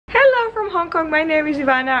Hong Kong. My name is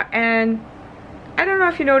Ivana, and I don't know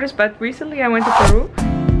if you noticed, but recently I went to Peru.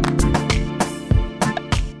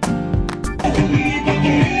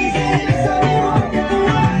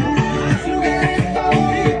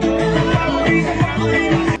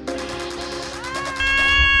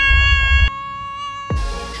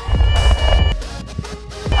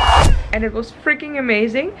 And it was freaking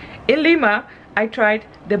amazing. In Lima, I tried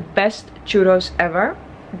the best churros ever.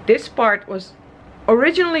 This part was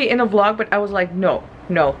originally in a vlog, but I was like, no,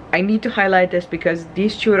 I need to highlight this because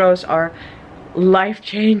these churros are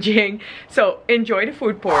life-changing. So enjoy the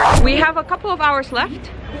food porn. We have a couple of hours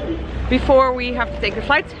left before we have to take the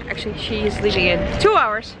flight. Actually, she is leaving in 2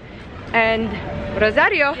 hours. And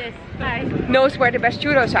Rosario knows where the best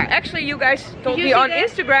churros are. Actually, you guys told me on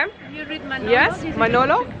Instagram. You read Manolo? Yes,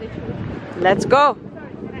 Manolo. Let's go.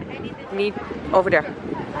 Need over there.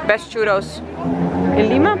 Best churros in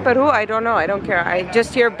Lima, Peru. I don't know. I don't care. I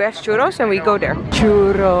just hear best churros and we go there.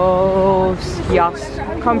 Churros. Yes.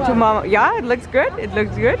 Come to mama. Yeah, it looks good. It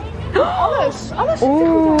looks good.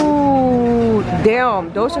 Oh,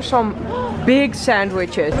 damn. Those are some big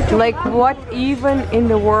sandwiches. Like, what even in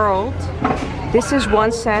the world? This is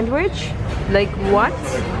one sandwich. Like, what?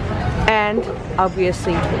 And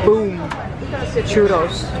obviously, boom,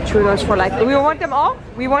 churros for life. We want them all?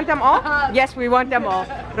 We want them all? Yes, we want them all.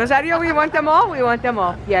 Rosario, we want them all? We want them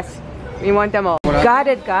all. Yes, we want them all. Got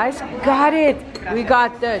it, guys, got it. We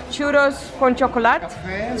got the churros con chocolate.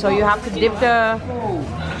 So you have to dip the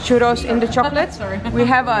churros in the chocolate. We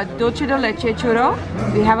have a dulce de leche churro.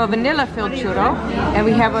 We have a vanilla filled churro. And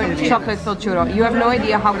we have a chocolate filled churro. You have no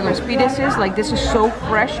idea how crispy this is. Like, this is so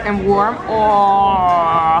fresh and warm.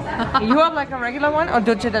 Oh! You have like a regular one or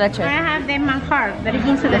dulce de leche? I have the manjar, the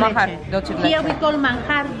dulce de leche. Dulce de leche. Here we call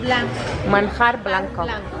manjar blanco. Manjar blanco.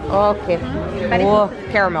 Okay. Oh,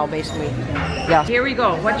 caramel basically. Yeah. Here we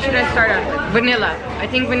go. What should I start out with? Vanilla. I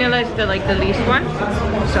think vanilla is the least one.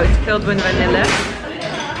 So it's filled with vanilla.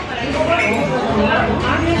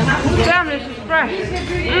 Damn, this is fresh.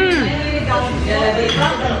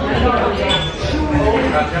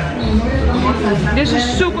 This is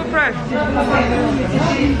super fresh.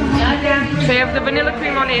 So you have the vanilla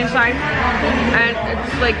cream on the inside, and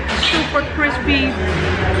it's like super crispy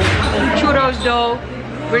churros dough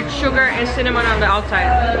with sugar and cinnamon on the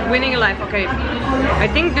outside. Winning in life. Okay, I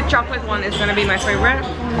think the chocolate one is gonna be my favorite.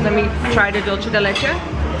 Let me try the dulce de leche.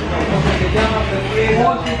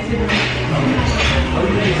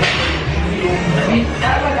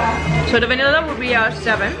 So the vanilla will be a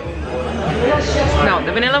 7. No,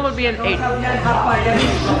 the vanilla will be an 8.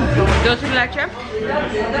 Dulce de leche,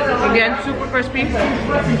 again super crispy.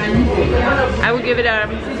 I would give it a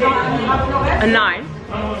 9.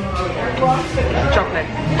 Chocolate.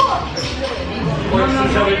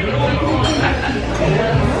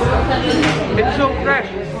 It's so fresh.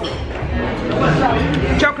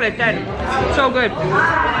 Chocolate 10. So good.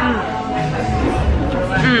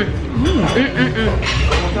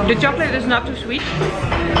 The chocolate is not too sweet,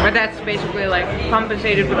 but that's basically like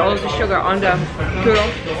compensated with all of the sugar on the churro.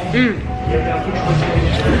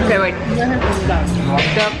 Okay, wait.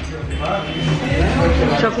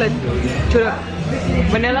 The chocolate churro.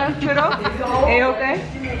 Vanilla churro. A-okay?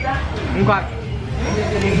 Okay.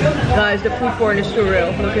 Guys, the food porn is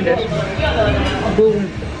surreal. Look at this. Boom.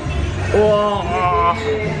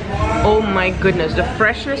 Oh my goodness, the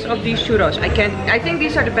freshness of these churros. I think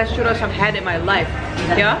these are the best churros I've had in my life.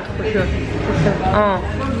 Yeah? For sure. Oh.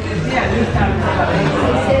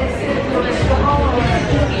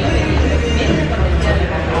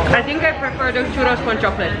 I think I prefer the churros con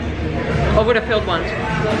chocolate over the filled ones.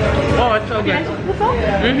 Oh, it's so good.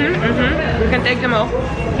 We can take them all.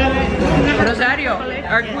 Rosario,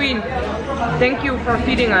 our queen, thank you for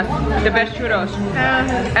feeding us the best churros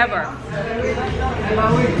ever.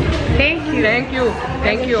 Thank you. Thank you.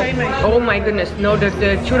 Thank you. Oh my goodness. No, the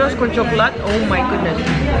churros con chocolate. Oh my goodness.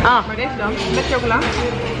 Ah, maar deze dan? Met chocola?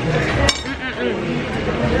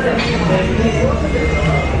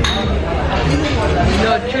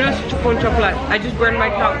 No, churros con chocolate. I just burned my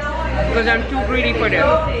tongue because I'm too greedy for them.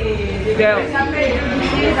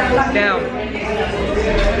 Damn.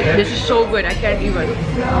 This is so good. I can't even.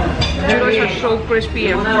 Churros are so crispy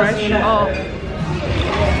and fresh. Oh.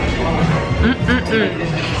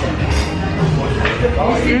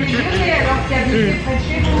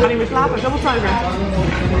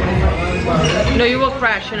 No, you will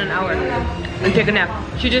crash in an hour and take a nap.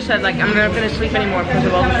 She just said like, I'm not gonna sleep anymore because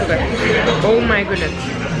of all the sugar. Oh my goodness.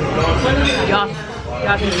 Yes.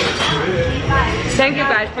 Thank you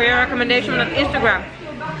guys for your recommendation on Instagram.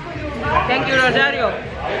 Thank you, Rosario.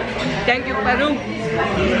 Thank you, Peru.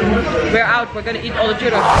 We're out. We're gonna eat all the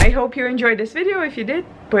churros. I hope you enjoyed this video. If you did,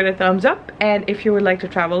 put a thumbs up. And if you would like to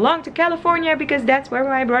travel along to California, because that's where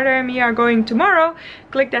my brother and me are going tomorrow,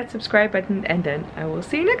 click that subscribe button, and then I will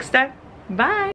see you next time. Bye.